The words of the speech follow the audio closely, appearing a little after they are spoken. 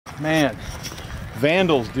Man,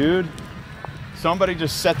 vandals, dude. Somebody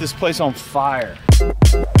just set this place on fire.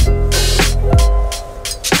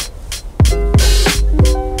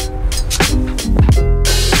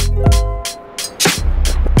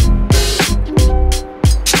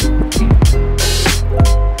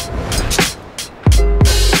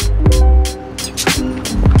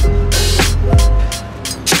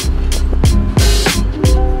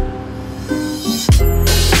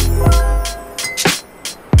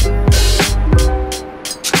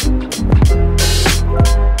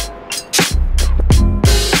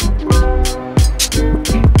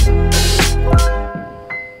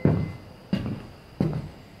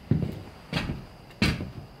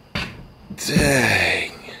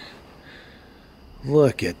 Dang.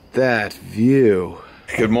 Look at that view.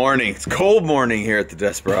 Good morning. It's a cold morning here at the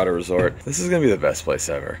Desperado Resort. This is gonna be the best place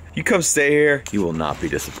ever. You come stay here, you will not be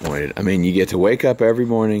disappointed. I mean, you get to wake up every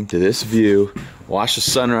morning to this view, watch the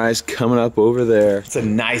sunrise coming up over there. It's a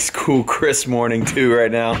nice, cool, crisp morning too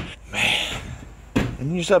right now. Man.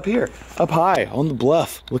 And you're just up here, up high on the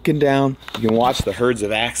bluff, looking down. You can watch the herds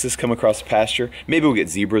of axis come across the pasture. Maybe we'll get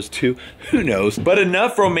zebras too, who knows? But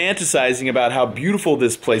enough romanticizing about how beautiful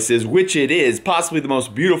this place is, which it is, possibly the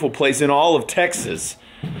most beautiful place in all of Texas.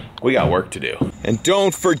 We got work to do. And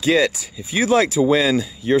don't forget, if you'd like to win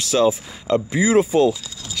yourself a beautiful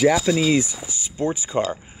Japanese sports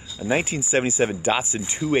car, a 1977 Datsun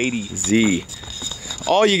 280Z,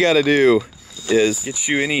 all you gotta do is get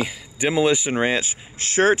you any Demolition Ranch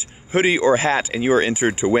shirt, hoodie, or hat, and you are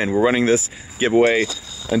entered to win. We're running this giveaway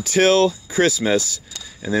until Christmas,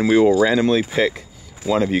 and then we will randomly pick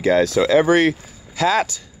one of you guys. So every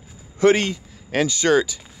hat, hoodie, and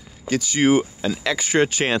shirt gets you an extra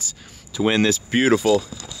chance to win this beautiful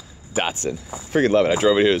Datsun. Freaking love it. I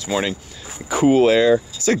drove it here this morning. Cool air.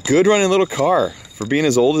 It's a good running little car for being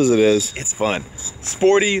as old as it is. It's fun.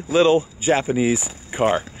 Sporty little Japanese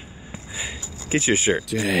car. Get you a shirt.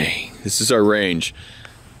 Dang, this is our range.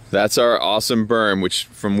 That's our awesome berm, which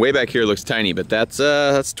from way back here looks tiny, but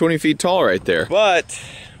that's 20 feet tall right there. But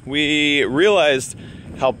we realized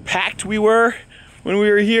how packed we were when we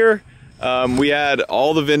were here. We had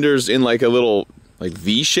all the vendors in like a little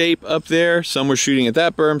V shape up there. Some were shooting at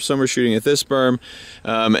that berm, some were shooting at this berm,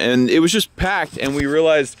 and it was just packed. And we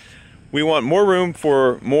realized we want more room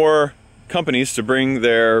for more companies to bring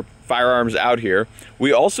their firearms out here.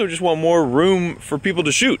 We also just want more room for people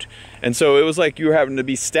to shoot. And so it was like you were having to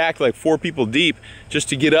be stacked like 4 people deep just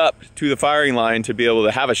to get up to the firing line to be able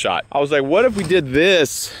to have a shot. I was like, what if we did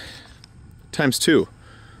this times 2?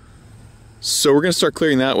 So we're gonna start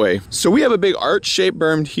clearing that way. So we have a big arch shaped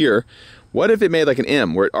berm here. What if it made like an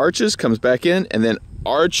M where it arches, comes back in, and then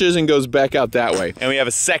arches and goes back out that way? And we have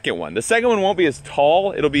a second one. The second one won't be as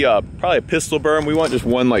tall. It'll be probably a pistol berm. We want just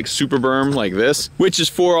one like super berm like this, which is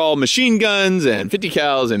for all machine guns and 50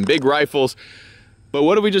 cals and big rifles. But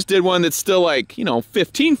what if we just did one that's still like,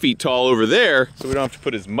 15 feet tall over there, so we don't have to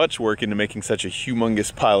put as much work into making such a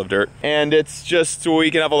humongous pile of dirt. And it's just so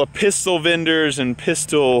we can have all the pistol vendors and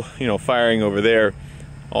pistol, firing over there,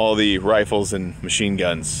 all the rifles and machine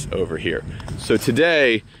guns over here. So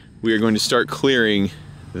today, we are going to start clearing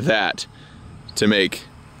that to make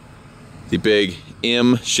the big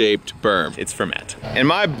M-shaped berm. It's for Matt. And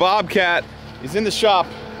my Bobcat is in the shop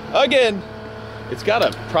again. It's got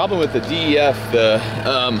a problem with the DEF, the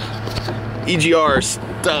EGR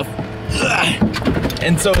stuff.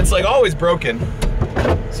 And so it's like always broken.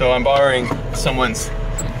 So I'm borrowing someone's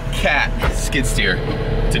cat skid steer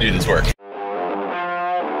to do this work.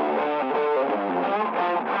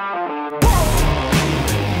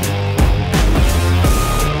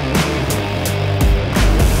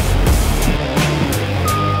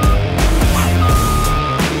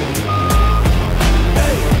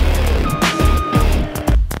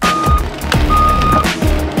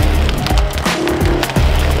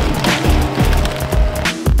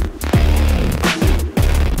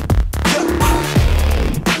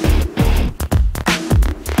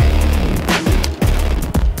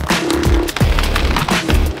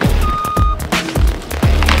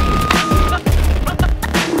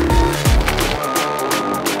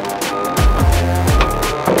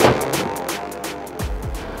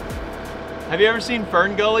 Have you ever seen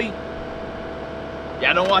Fern Gully?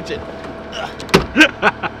 Yeah, don't watch it.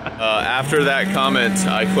 After that comment,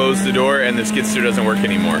 I closed the door and the skid steer doesn't work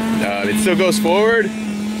anymore. It still goes forward,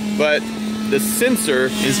 but the sensor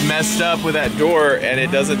is messed up with that door and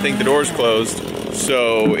it doesn't think the door's closed,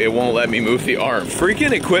 so it won't let me move the arm.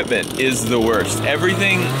 Freaking equipment is the worst.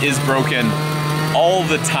 Everything is broken all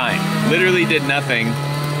the time. Literally did nothing.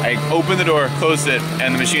 I opened the door, closed it,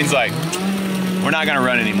 and the machine's like, we're not gonna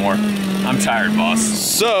run anymore. I'm tired, boss.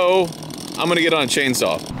 So, I'm gonna get on a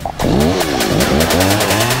chainsaw.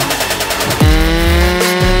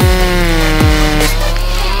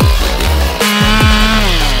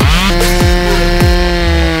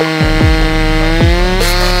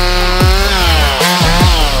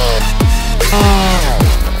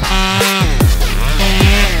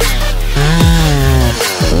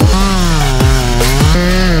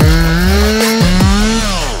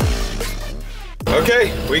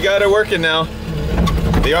 Okay, we got it working now.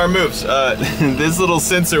 The arm moves. This little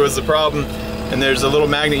sensor was the problem, and there's a little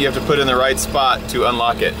magnet you have to put in the right spot to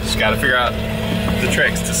unlock it. Just gotta figure out the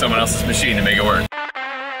tricks to someone else's machine to make it work.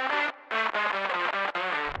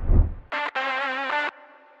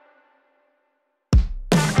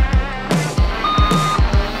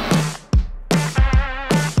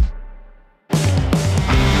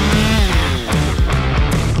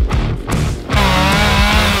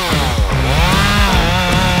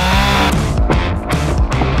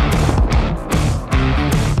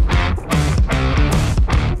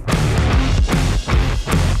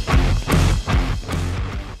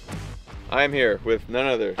 I am here with none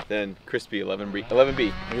other than Crispy 11B.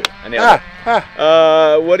 I nailed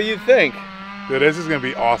it. What do you think? Dude, this is gonna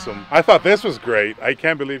be awesome. I thought this was great. I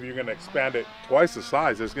can't believe you're gonna expand it twice the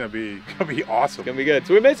size. It's gonna be awesome. It's gonna be good.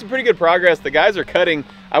 So we made some pretty good progress. The guys are cutting.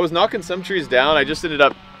 I was knocking some trees down. I just ended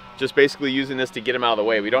up basically using this to get them out of the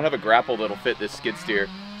way. We don't have a grapple that'll fit this skid steer,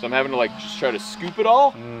 so I'm having to like just try to scoop it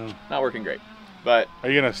all. Not working great. But are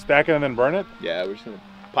you gonna stack it and then burn it? Yeah, we're just gonna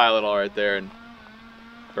pile it all right there and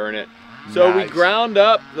burn it. So nice. we ground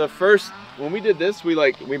up the first, when we did this, we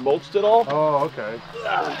mulched it all. Oh, okay.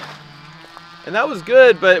 And that was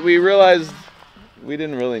good, but we realized we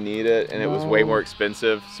didn't really need it and it was way more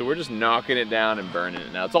expensive. So we're just knocking it down and burning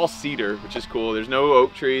it now. It's all cedar, which is cool. There's no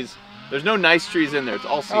oak trees. There's no nice trees in there. It's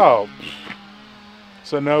all cedar. Oh.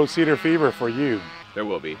 So no cedar fever for you. There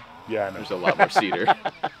will be. Yeah, I know. There's a lot more cedar.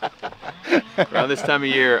 Around this time of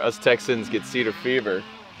year, us Texans get cedar fever.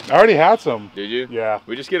 I already had some. Did you? Yeah.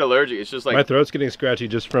 We just get allergic. It's just like my throat's getting scratchy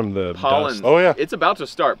just from the pollen. dust. Oh yeah. It's about to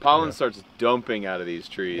start. Pollen starts dumping out of these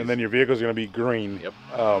trees. And then your vehicle's gonna be green. Yep.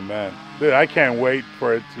 Oh man. Dude, I can't wait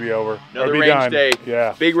for it to be over. Another or be range done. day.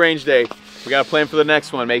 Yeah. Big range day. We got a plan for the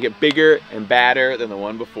next one. Make it bigger and badder than the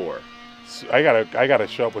one before. I gotta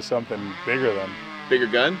show up with something bigger than. Bigger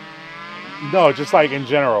gun? No, just like in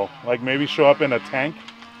general. Like maybe show up in a tank.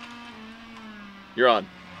 You're on.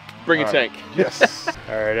 Bring a tank. Yes.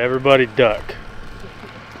 All right, everybody duck.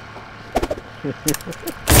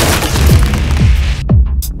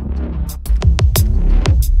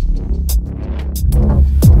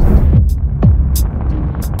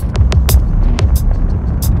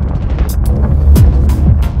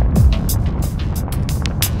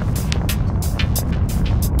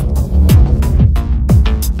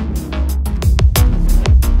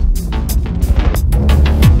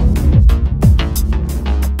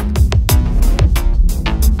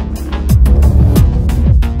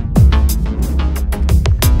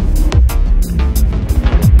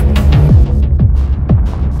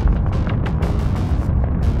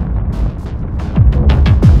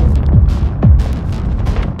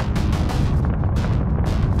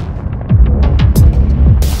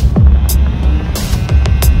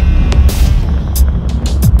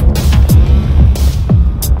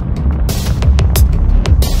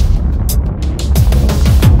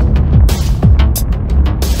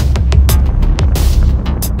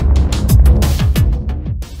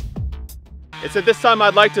 It's at this time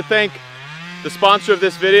I'd like to thank the sponsor of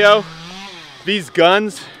this video, these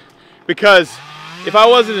guns, because if I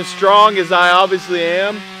wasn't as strong as I obviously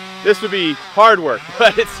am, this would be hard work,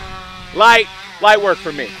 but it's light work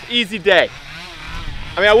for me. Easy day.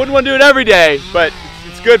 I mean, I wouldn't want to do it every day, but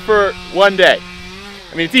it's good for one day.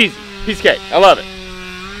 I mean, it's easy, piece of cake, I love it.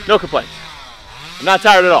 No complaints. I'm not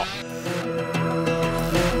tired at all.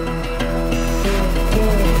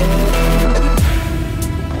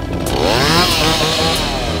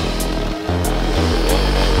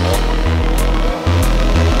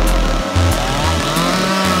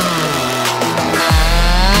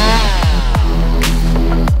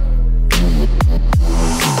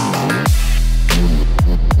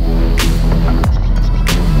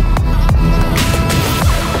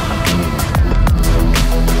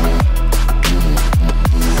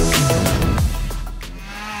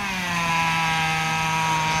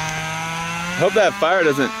 I hope that fire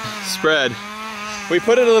doesn't spread. We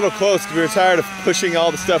put it a little close because we were tired of pushing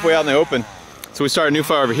all the stuff way out in the open. So we started a new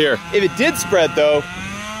fire over here. If it did spread though,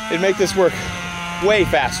 it'd make this work way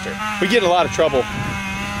faster. We get in a lot of trouble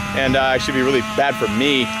and it should be really bad for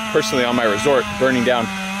me personally on my resort, burning down,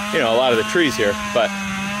 you know, a lot of the trees here. But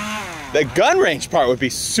The gun range part would be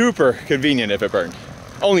super convenient if it burned.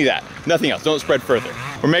 Only that, nothing else, don't spread further.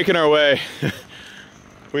 We're making our way.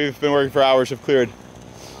 We've been working for hours, have cleared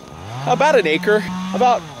about an acre,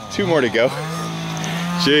 about 2 more to go.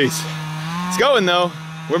 Jeez, it's going though,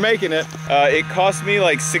 we're making it. It cost me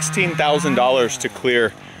like $16,000 to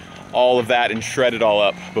clear all of that and shred it all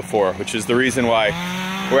up before, which is the reason why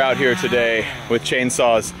we're out here today with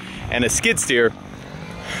chainsaws and a skid steer,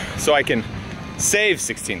 so I can save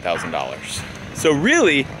 $16,000. So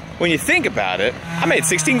really, when you think about it, I made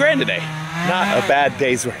 16 grand today. Not a bad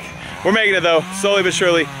day's work. We're making it though, slowly but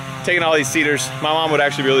surely, taking all these cedars. My mom would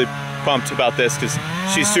actually be really pumped about this because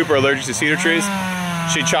she's super allergic to cedar trees.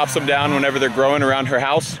 She chops them down whenever they're growing around her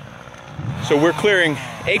house. So we're clearing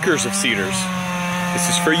acres of cedars. This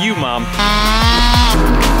is for you, Mom.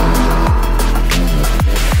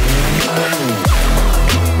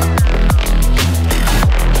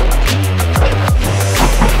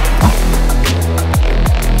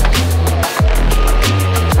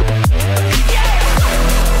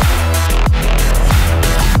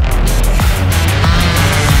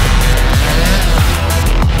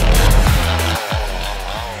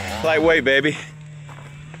 Lightweight, baby.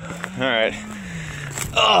 All right.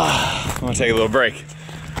 I'm gonna take a little break.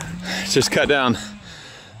 Just cut down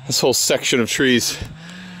this whole section of trees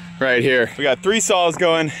right here. We got 3 saws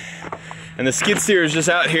going, and the skid steer is just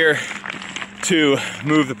out here to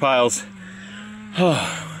move the piles.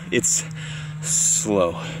 It's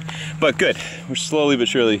slow, but good. We're slowly but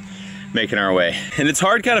surely making our way. And it's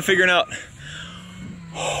hard kind of figuring out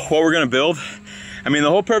what we're gonna build. I mean, the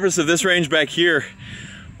whole purpose of this range back here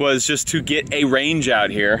was just to get a range out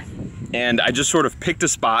here, and I just sort of picked a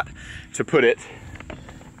spot to put it,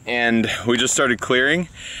 and we just started clearing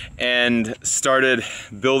and started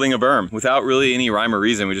building a berm without really any rhyme or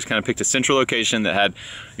reason. We just kind of picked a central location that had,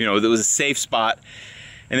 you know, that was a safe spot,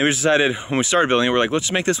 and then we decided when we started building it, we're like, let's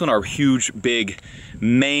just make this one our huge, big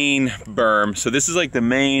main berm. So this is like the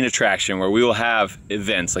main attraction where we will have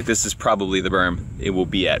events. Like this is probably the berm it will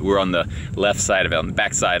be at. We're on the left side of it, on the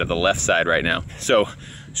back side of the left side right now. So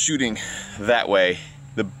shooting that way,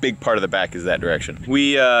 the big part of the back is that direction.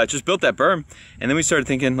 We just built that berm, and then we started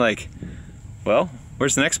thinking like, well,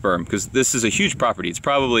 where's the next berm? Because this is a huge property. It's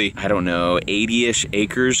probably, I don't know, 80-ish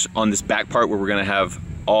acres on this back part where we're gonna have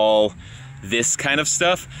all this kind of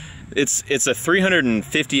stuff. It's a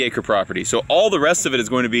 350 acre property. So all the rest of it is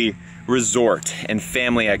going to be resort and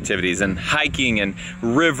family activities and hiking and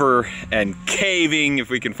river and caving if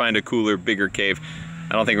we can find a cooler, bigger cave.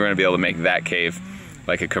 I don't think we're gonna be able to make that cave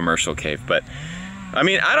like a commercial cave, but I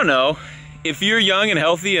mean, I don't know. If you're young and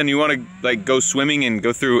healthy and you want to like go swimming and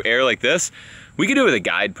go through air like this, we could do it with a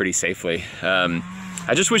guide pretty safely. I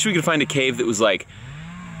just wish we could find a cave that was like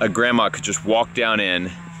a grandma could just walk down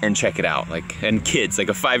in and check it out, like, and kids, like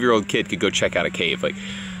a 5-year-old kid could go check out a cave. Like,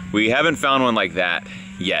 we haven't found one like that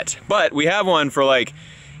yet, but we have one for like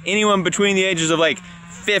anyone between the ages of like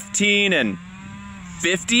 15 and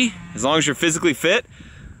 50, as long as you're physically fit.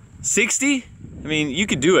 60, I mean, you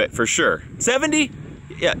could do it for sure. 70,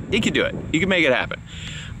 yeah, you could do it. You can make it happen.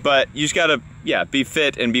 But you just gotta, yeah, be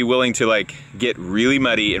fit and be willing to like get really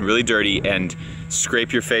muddy and really dirty and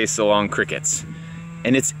scrape your face along crickets.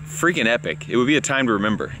 And it's freaking epic. It would be a time to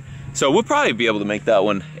remember. So we'll probably be able to make that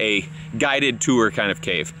one a guided tour kind of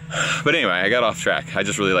cave. But anyway, I got off track. I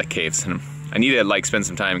just really like caves, and I need to like spend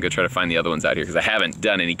some time and go try to find the other ones out here because I haven't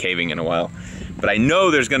done any caving in a while. But I know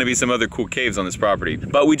there's gonna be some other cool caves on this property.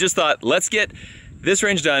 But we just thought, let's get this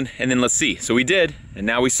range done and then let's see. So we did, and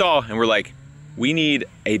now we saw, and we're like, we need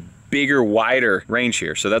a bigger, wider range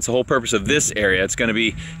here. So that's the whole purpose of this area. It's gonna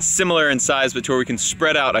be similar in size, but to where we can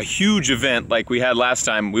spread out a huge event like we had last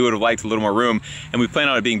time. We would have liked a little more room, and we plan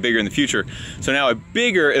on it being bigger in the future. So now a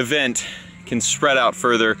bigger event can spread out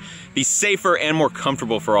further, be safer and more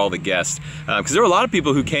comfortable for all the guests. Because there were a lot of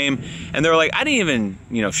people who came and they were like, I didn't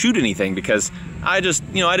even, shoot anything because I just,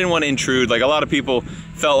 I didn't want to intrude. Like a lot of people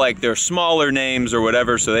felt like they're smaller names or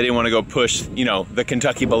whatever, so they didn't want to go push, the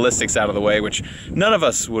Kentucky Ballistics out of the way, which none of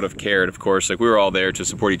us would have cared, of course. Like we were all there to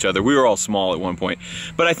support each other. We were all small at one point,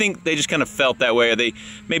 but I think they just kind of felt that way, or they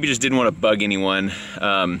maybe just didn't want to bug anyone.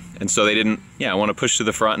 And so they didn't, want to push to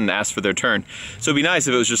the front and ask for their turn. So it'd be nice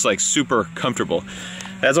if it was just like super comfortable.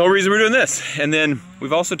 That's the whole reason we're doing this. And then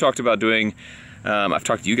we've also talked about doing, I've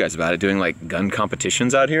talked to you guys about it, doing like gun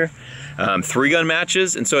competitions out here, 3-gun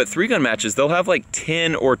matches. And so at 3-gun matches, they'll have like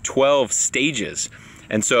 10 or 12 stages.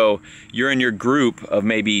 And so you're in your group of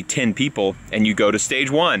maybe 10 people and you go to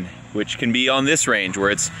stage 1, which can be on this range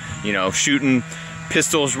where it's, shooting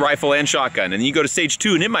pistols, rifle, and shotgun. And then you go to stage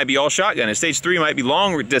 2 and it might be all shotgun. And stage 3 might be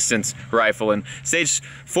long distance rifle. And stage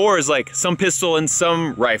 4 is like some pistol and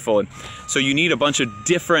some rifle. And so you need a bunch of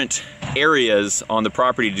different areas on the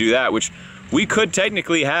property to do that, which we could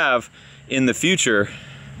technically have in the future.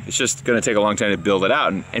 It's just gonna take a long time to build it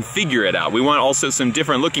out and figure it out. We want also some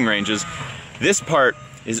different looking ranges. This part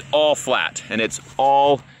is all flat and it's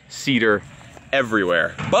all cedar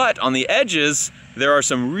everywhere. But on the edges, there are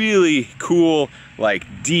some really cool, like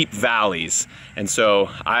deep valleys. And so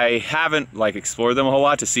I haven't like explored them a whole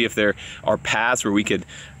lot to see if there are paths where we could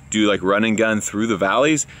do like run and gun through the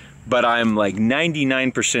valleys, but I'm like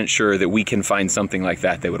 99% sure that we can find something like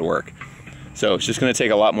that would work. So it's just gonna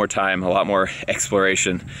take a lot more time, a lot more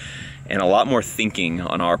exploration, and a lot more thinking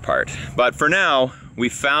on our part. But for now, we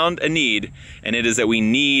found a need, and it is that we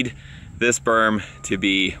need this berm to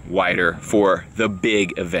be wider for the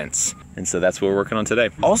big events. And so that's what we're working on today.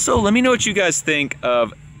 Also, let me know what you guys think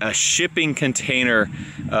of a shipping container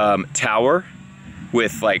tower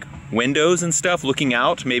with like windows and stuff looking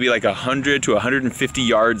out, maybe like 100 to 150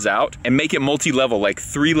 yards out, and make it multi-level, like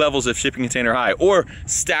 3 levels of shipping container high, or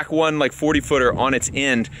stack one like 40-footer on its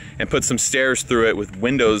end and put some stairs through it with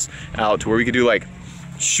windows out to where we could do like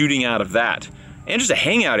shooting out of that. And just a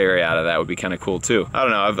hangout area out of that would be kind of cool too. I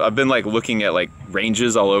don't know, I've been like looking at like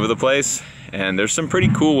ranges all over the place, and there's some pretty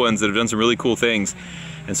cool ones that have done some really cool things.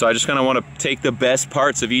 And so I just kind of want to take the best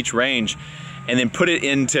parts of each range and then put it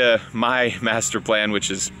into my master plan, which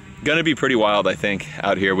is gonna be pretty wild, I think,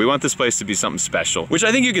 out here. We want this place to be something special, which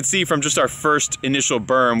I think you could see from just our first initial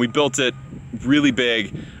berm. We built it really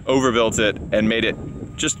big, overbuilt it, and made it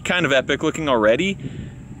just kind of epic looking already.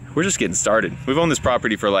 We're just getting started. We've owned this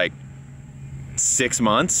property for like 6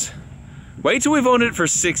 months. Wait till we've owned it for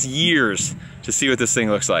 6 years to see what this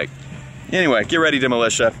thing looks like. Anyway, get ready,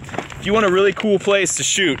 Demolitia. If you want a really cool place to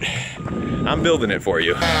shoot, I'm building it for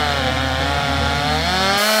you.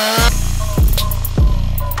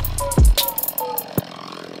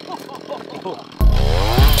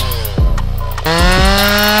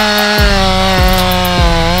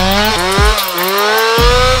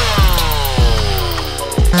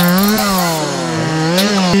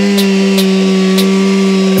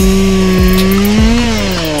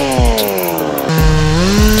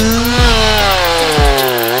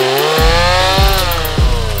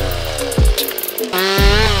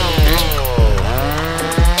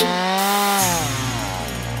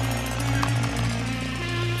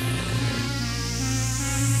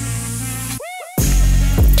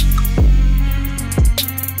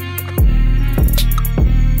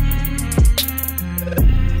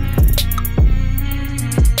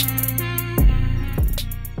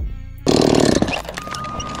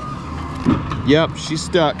 Yep, she's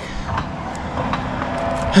stuck.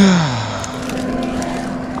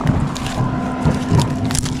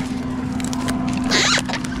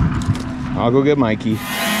 I'll go get Mikey.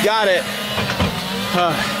 Got it.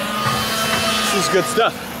 This is good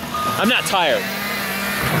stuff. I'm not tired.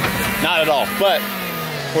 Not at all, but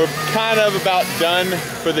we're kind of about done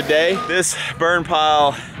for the day. This burn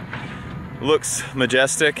pile looks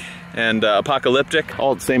majestic and apocalyptic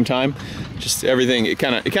all at the same time. Just everything, it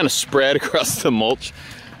kind of spread across the mulch.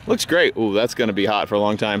 Looks great. Ooh, that's gonna be hot for a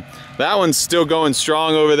long time. That one's still going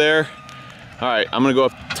strong over there. All right, I'm gonna go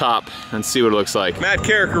up top and see what it looks like. Matt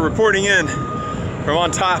Carricker reporting in from on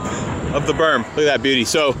top of the berm. Look at that beauty.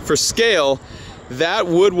 So for scale, that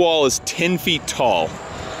wood wall is 10 feet tall.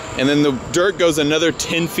 And then the dirt goes another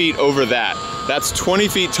 10 feet over that. That's 20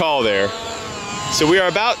 feet tall there. So we are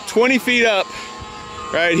about 20 feet up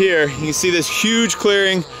right here. You can see this huge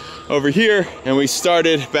clearing over here, and we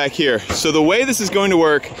started back here. So the way this is going to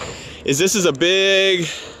work is this is a big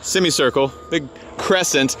semicircle, big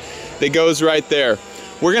crescent that goes right there.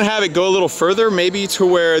 We're gonna have it go a little further, maybe to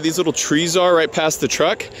where these little trees are right past the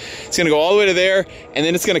truck. It's gonna go all the way to there, and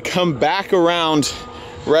then it's gonna come back around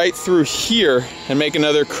right through here and make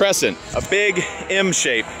another crescent, a big M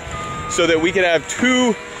shape, so that we could have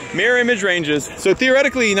 2 mirror image ranges. So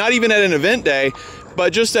theoretically, not even at an event day,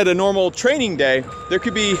 but just at a normal training day, there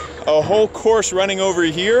could be a whole course running over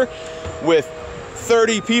here with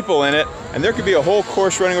 30 people in it, and there could be a whole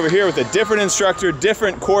course running over here with a different instructor,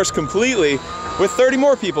 different course completely, with 30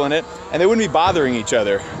 more people in it, and they wouldn't be bothering each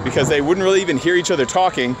other because they wouldn't really even hear each other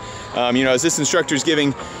talking. You know, as this instructor's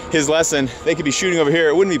giving his lesson, they could be shooting over here,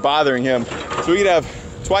 it wouldn't be bothering him. So we could have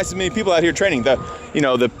twice as many people out here training. The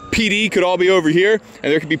PD could all be over here,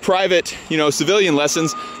 and there could be private, civilian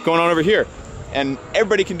lessons going on over here. And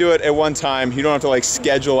everybody can do it at one time. You don't have to like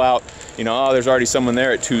schedule out, oh, there's already someone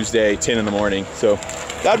there at Tuesday, 10 in the morning. So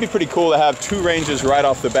that'd be pretty cool to have 2 ranges right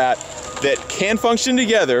off the bat that can function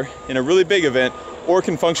together in a really big event or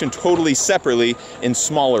can function totally separately in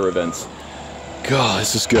smaller events. God,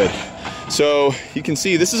 this is good. So you can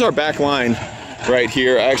see this is our back line right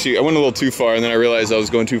here. Actually, I went a little too far and then I realized I was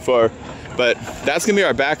going too far. But that's gonna be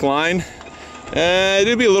our back line.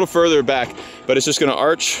 It'll be a little further back, but it's just gonna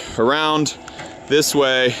arch around this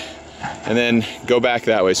way and then go back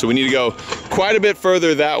that way. So we need to go quite a bit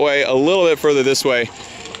further that way, a little bit further this way,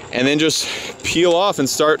 and then just peel off and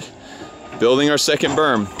start building our second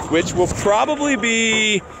berm, which will probably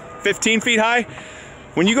be 15 feet high.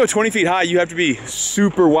 When you go 20 feet high, you have to be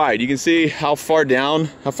super wide. You can see how far down,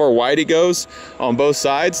 how far wide it goes on both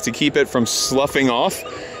sides to keep it from sloughing off.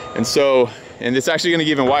 And so, and it's actually gonna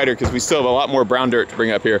get even wider because we still have a lot more brown dirt to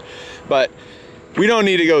bring up here. But we don't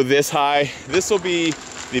need to go this high. This will be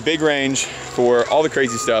the big range for all the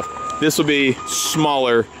crazy stuff. This will be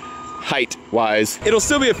smaller height-wise. It'll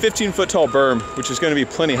still be a 15-foot tall berm, which is gonna be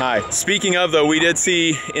plenty high. Speaking of though, we did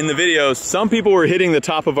see in the videos, some people were hitting the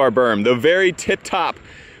top of our berm, the very tip top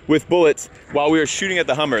with bullets while we were shooting at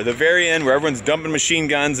the Hummer. The very end where everyone's dumping machine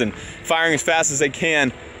guns and firing as fast as they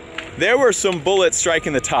can. There were some bullets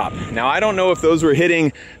striking the top. Now, I don't know if those were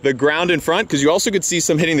hitting the ground in front, because you also could see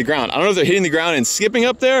some hitting the ground. I don't know if they're hitting the ground and skipping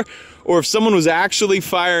up there, or if someone was actually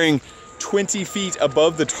firing 20 feet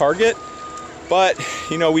above the target. But,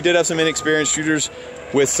 you know, we did have some inexperienced shooters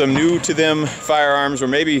with some new to them firearms, or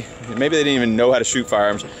maybe they didn't even know how to shoot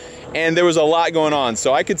firearms. And there was a lot going on.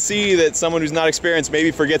 So I could see that someone who's not experienced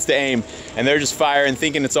maybe forgets to aim, and they're just firing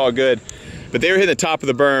thinking it's all good. But they were hitting the top of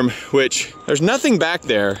the berm, which there's nothing back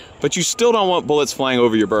there, but you still don't want bullets flying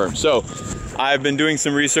over your berm. So I've been doing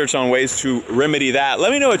some research on ways to remedy that.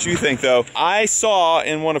 Let me know what you think though. I saw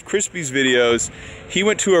in one of Crispy's videos, he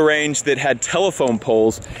went to a range that had telephone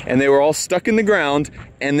poles and they were all stuck in the ground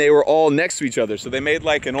and they were all next to each other. So they made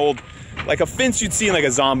like an old, like a fence you'd see in like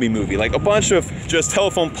a zombie movie, like a bunch of just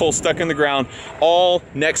telephone poles stuck in the ground, all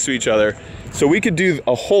next to each other. So we could do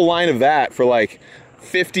a whole line of that for like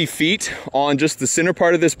 50 feet on just the center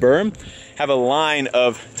part of this berm, have a line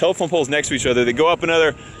of telephone poles next to each other that go up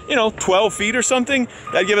another, 12 feet or something.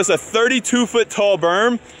 That'd give us a 32-foot tall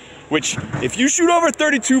berm, which if you shoot over a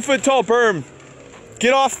 32-foot tall berm,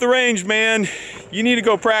 get off the range, man. You need to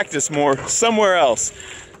go practice more somewhere else.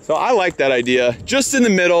 So I like that idea, just in the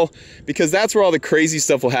middle, because that's where all the crazy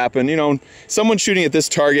stuff will happen. Someone shooting at this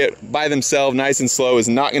target by themselves, nice and slow, is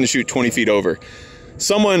not gonna shoot 20 feet over.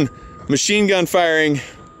 Someone machine gun firing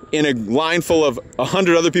in a line full of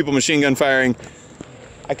 100 other people machine gun firing,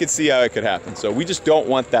 I could see how it could happen. So we just don't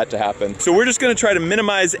want that to happen. So we're just gonna try to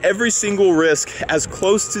minimize every single risk as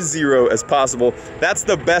close to zero as possible. That's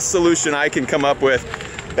the best solution I can come up with.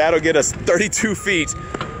 That'll get us 32 feet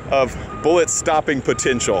of bullet stopping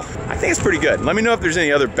potential. I think it's pretty good. Let me know if there's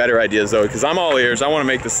any other better ideas though, because I'm all ears. I wanna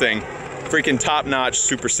make this thing freaking top notch,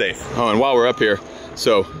 super safe. Oh, and while we're up here,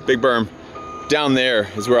 so big berm, down there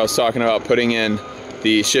is where I was talking about putting in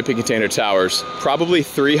the shipping container towers, probably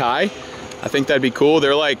 3 high. I think that'd be cool.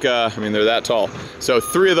 They're like, they're that tall. So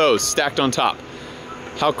 3 of those stacked on top.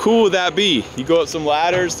 How cool would that be? You go up some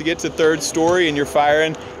ladders to get to 3rd story and you're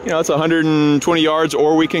firing, it's 120 yards,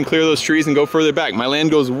 or we can clear those trees and go further back. My land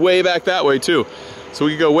goes way back that way too. So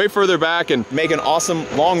we could go way further back and make an awesome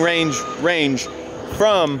long range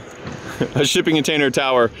from a shipping container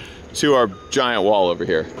tower to our giant wall over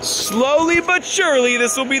here. Slowly but surely,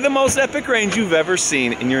 this will be the most epic range you've ever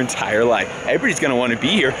seen in your entire life. Everybody's gonna wanna be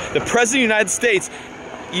here. The President of the United States,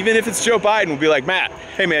 even if it's Joe Biden, will be like, Matt,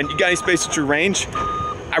 hey man, you got any space at your range?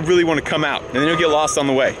 I really wanna come out. And then you'll get lost on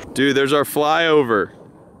the way. Dude, there's our flyover.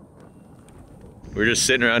 We're just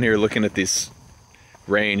sitting around here looking at this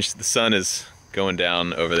range. The sun is going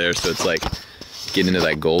down over there, so it's like getting into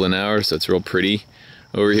that golden hour, so it's real pretty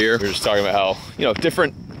over here. We were just talking about how,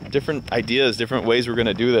 different ideas, different ways we're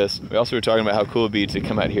gonna do this. We also were talking about how cool it'd be to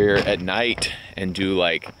come out here at night and do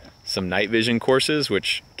like some night vision courses,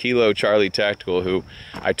 which Kilo Charlie Tactical, who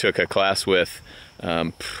I took a class with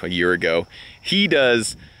a year ago, he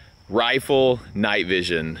does rifle night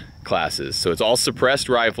vision classes. So it's all suppressed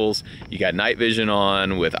rifles. You got night vision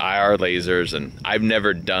on with IR lasers, and I've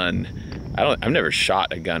never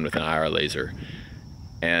shot a gun with an IR laser.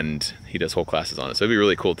 And he does whole classes on it. So it'd be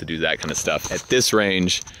really cool to do that kind of stuff at this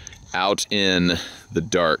range out in the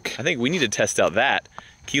dark. I think we need to test out that.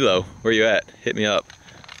 Kilo, where you at? Hit me up.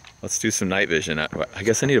 Let's do some night vision. I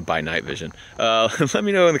guess I need to buy night vision. Let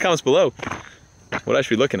me know in the comments below what I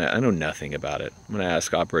should be looking at. I know nothing about it. I'm gonna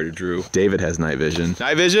ask operator Drew. David has night vision.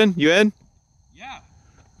 Night vision, you in? Yeah.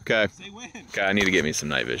 Okay. Say when. Okay, I need to get me some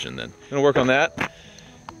night vision then. I'm gonna work on that.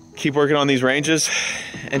 Keep working on these ranges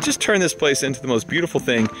and just turn this place into the most beautiful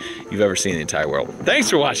thing you've ever seen in the entire world. Thanks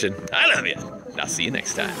for watching. I love you. And I'll see you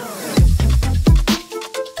next time.